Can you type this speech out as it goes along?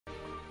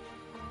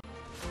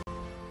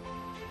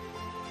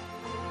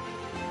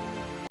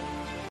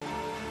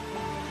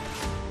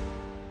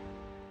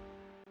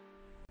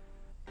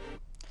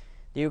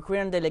The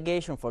Ukrainian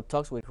delegation for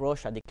talks with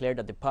Russia declared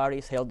that the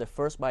parties held the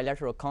first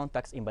bilateral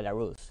contacts in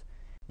Belarus.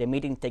 The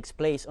meeting takes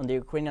place on the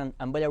Ukrainian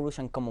and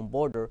Belarusian common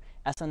border,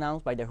 as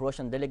announced by the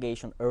Russian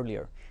delegation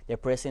earlier. The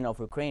President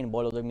of Ukraine,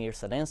 Volodymyr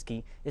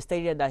Zelensky,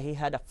 stated that he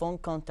had a phone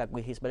contact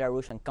with his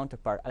Belarusian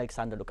counterpart,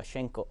 Alexandr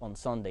Lukashenko, on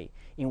Sunday,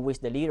 in which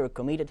the leader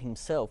committed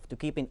himself to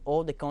keeping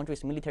all the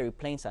country's military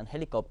planes and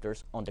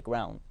helicopters on the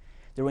ground.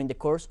 During the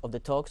course of the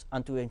talks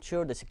and to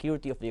ensure the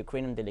security of the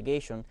Ukrainian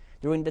delegation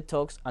during the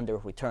talks and their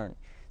return,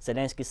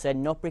 Zelensky said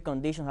no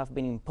preconditions have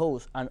been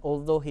imposed, and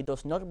although he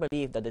does not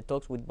believe that the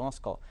talks with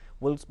Moscow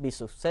will be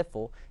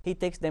successful, he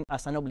takes them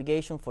as an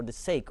obligation for the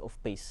sake of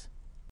peace.